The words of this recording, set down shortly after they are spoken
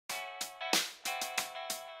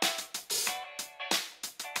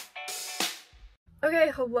Okay,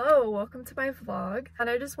 hello, welcome to my vlog, and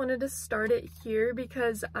I just wanted to start it here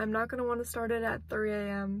because I'm not gonna want to start it at 3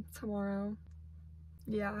 a.m. tomorrow.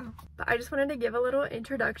 Yeah, but I just wanted to give a little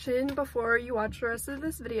introduction before you watch the rest of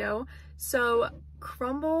this video. So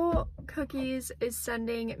Crumbl Cookies is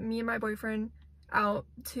sending me and my boyfriend out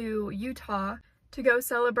to Utah to go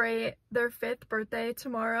celebrate their 5th birthday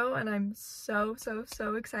tomorrow, and I'm so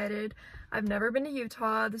excited. I've never been to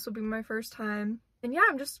Utah. This will be my first time. And yeah,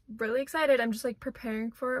 I'm just really excited. I'm just like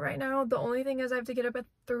preparing for it right now. The only thing is I have to get up at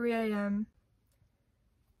 3 a.m.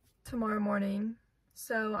 tomorrow morning.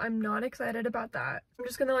 So I'm not excited about that. I'm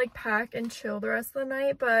just gonna like pack and chill the rest of the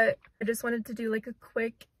night, but I just wanted to do like a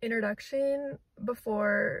quick introduction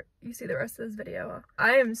before you see the rest of this video.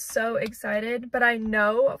 I am so excited, but I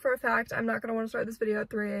know for a fact I'm not gonna want to start this video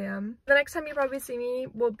at 3 a.m. The next time you probably see me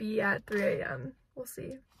will be at 3 a.m. We'll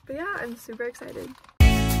see. But yeah, I'm super excited.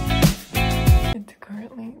 It's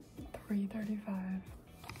currently 3:35.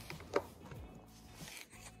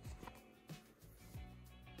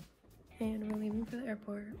 And we're leaving for the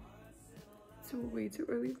airport. It's way too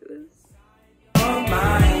early for this. Oh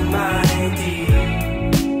my dear.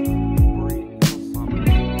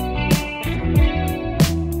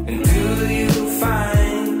 And do you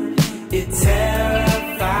find it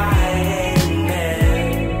terrifying?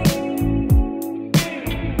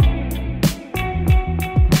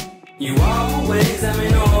 You always have me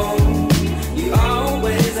know, you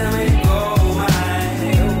always have me go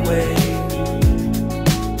my way.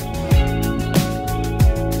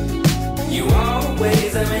 You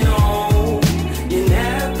always let me know, you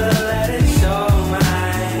never let it show my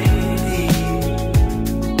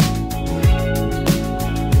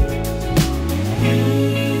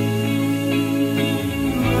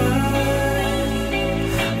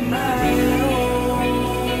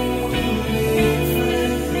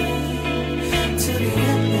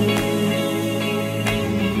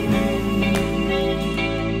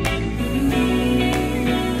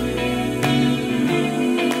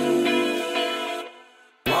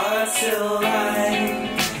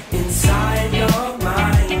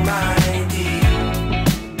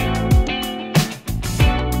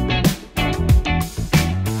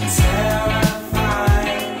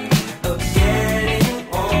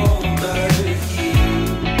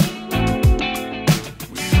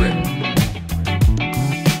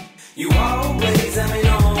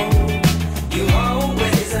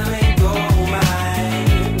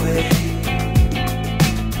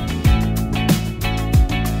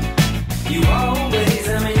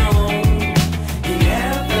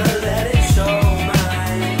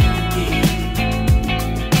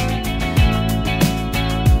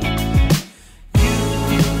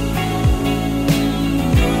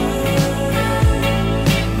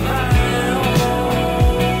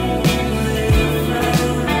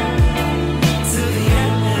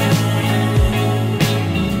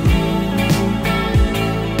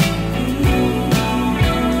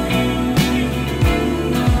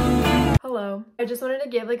I just wanted to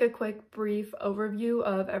give like a quick brief overview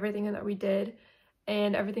of everything that we did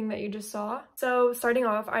and everything that you just saw. So starting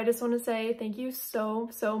off, I just want to say thank you so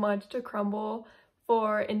much to Crumbl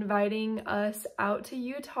for inviting us out to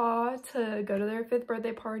Utah to go to their 5th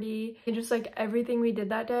birthday party and just like everything we did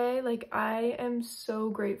that day. Like I am so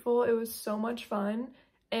grateful. It was so much fun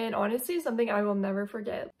and honestly something I will never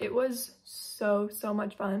forget. It was so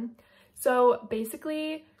much fun. So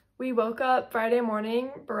basically we woke up Friday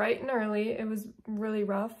morning bright and early. It was really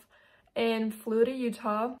rough and flew to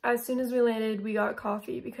Utah. As soon as we landed, we got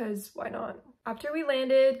coffee because why not? After we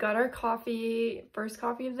landed, got our coffee, first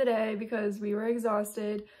coffee of the day because we were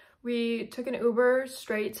exhausted. We took an Uber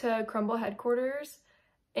straight to Crumbl headquarters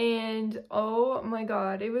and oh my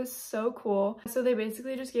God, it was so cool. So they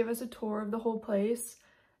basically just gave us a tour of the whole place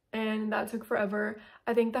and that took forever.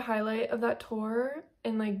 I think the highlight of that tour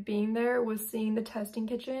and like being there was seeing the testing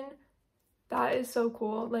kitchen. That is so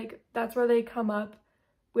cool. Like that's where they come up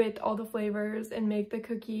with all the flavors and make the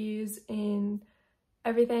cookies and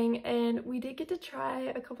everything. And we did get to try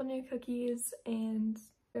a couple new cookies and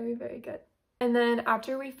very good. And then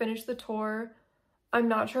after we finished the tour, I'm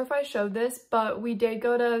not sure if I showed this, but we did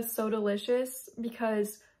go to Sodalicious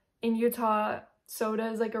because in Utah, soda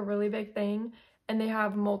is like a really big thing and they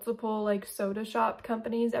have multiple like soda shop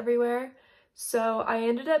companies everywhere. So I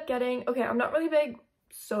ended up getting, okay, I'm not really a big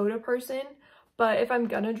soda person, but if I'm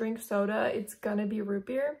gonna drink soda, it's gonna be root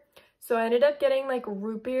beer. So I ended up getting like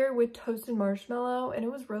root beer with toasted marshmallow and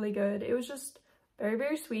it was really good. It was just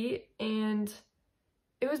very sweet and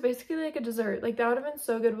it was basically like a dessert. Like that would have been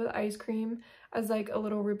so good with ice cream as like a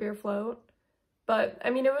little root beer float. But I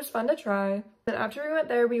mean, it was fun to try. And after we went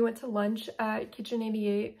there, we went to lunch at Kitchen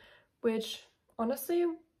 88, which honestly,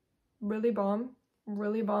 really bomb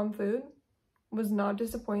food. Was not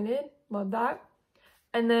disappointed. Love that.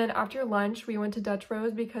 And then after lunch, we went to Dutch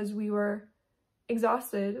Bros because we were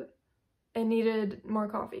exhausted and needed more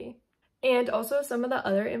coffee. And also some of the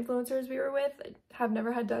other influencers we were with have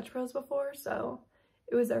never had Dutch Bros before, so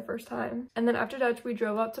it was their first time. And then after Dutch, we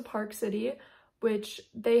drove up to Park City, which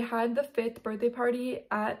they had the 5th birthday party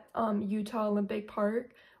at Utah Olympic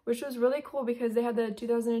Park, which was really cool because they had the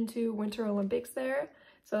 2002 Winter Olympics there.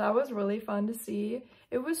 So that was really fun to see.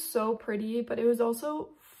 It was so pretty, but it was also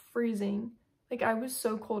freezing. Like, I was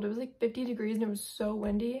so cold. It was like 50 degrees and it was so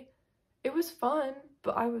windy. It was fun,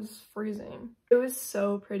 but I was freezing. It was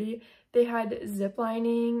so pretty. They had zip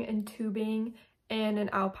lining and tubing and an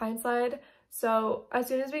alpine slide. So as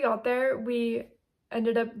soon as we got there, we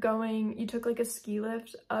ended up going, you took like a ski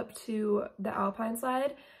lift up to the alpine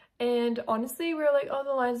slide. And honestly, we were like, oh,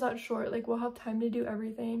 the line's not short. Like, we'll have time to do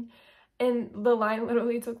everything. And the line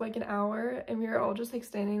literally took like an hour and we were all just like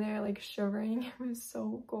standing there like shivering. It was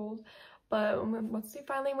so cold. But once we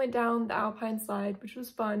finally went down the alpine slide, which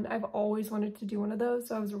was fun, I've always wanted to do one of those,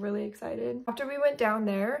 so I was really excited. After we went down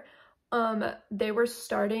there, they were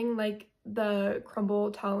starting like the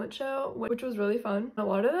Crumbl talent show, which was really fun. A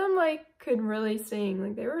lot of them like could really sing,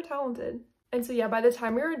 like they were talented. And so yeah, by the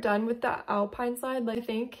time we were done with the alpine slide, like I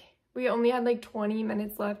think we only had like 20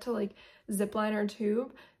 minutes left to like zip line or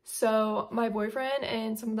tube. So my boyfriend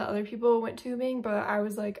and some of the other people went tubing, but I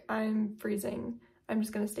was like, I'm freezing. I'm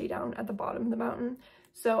just gonna stay down at the bottom of the mountain.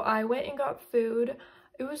 So I went and got food.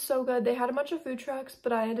 It was so good. They had a bunch of food trucks,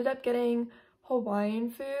 but I ended up getting Hawaiian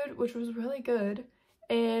food, which was really good.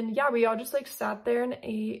 And yeah, we all just like sat there and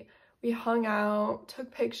ate. We hung out,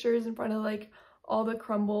 took pictures in front of like all the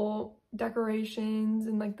Crumbl decorations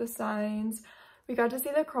and like the signs. We got to see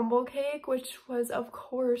the Crumbl cake, which was of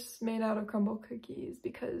course made out of Crumbl cookies,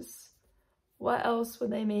 because what else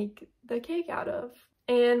would they make the cake out of?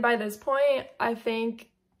 And by this point, I think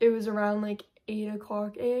it was around like 8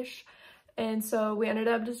 o'clock-ish. And so we ended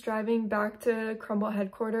up just driving back to Crumbl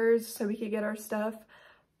headquarters so we could get our stuff.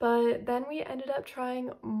 But then we ended up trying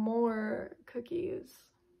more cookies.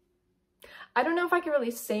 I don't know if I can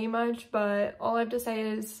really say much, but all I have to say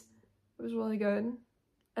is it was really good.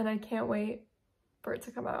 And I can't wait for it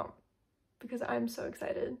to come out because I'm so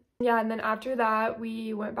excited. Yeah, and then after that,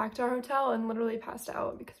 we went back to our hotel and literally passed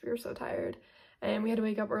out because we were so tired. And we had to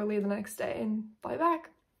wake up early the next day and fly back.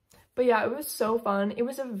 But yeah, it was so fun. It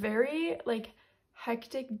was a very like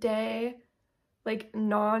hectic day, like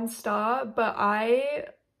non-stop, but I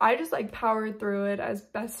just like powered through it as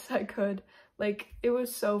best as I could. Like, it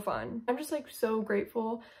was so fun. I'm just like so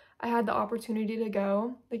grateful I had the opportunity to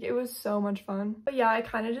go. Like, it was so much fun. But yeah, I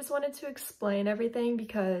kind of just wanted to explain everything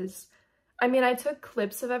because I mean, I took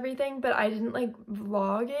clips of everything, but I didn't like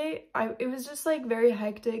vlog it. It was just like very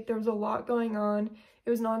hectic. There was a lot going on. It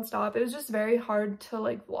was nonstop. It was just very hard to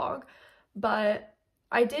like vlog, but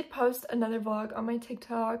I did post another vlog on my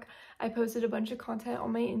TikTok. I posted a bunch of content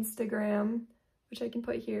on my Instagram, which I can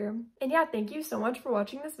put here. And yeah, thank you so much for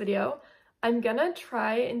watching this video. I'm gonna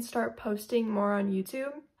try and start posting more on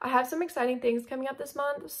YouTube. I have some exciting things coming up this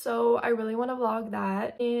month, so I really want to vlog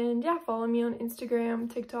that. And yeah, follow me on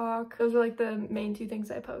Instagram, TikTok. Those are like the main 2 things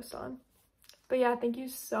I post on. But yeah, thank you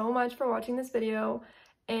so much for watching this video.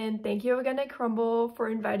 And thank you again to Crumbl for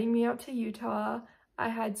inviting me out to Utah. I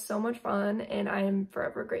had so much fun and I am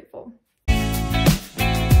forever grateful.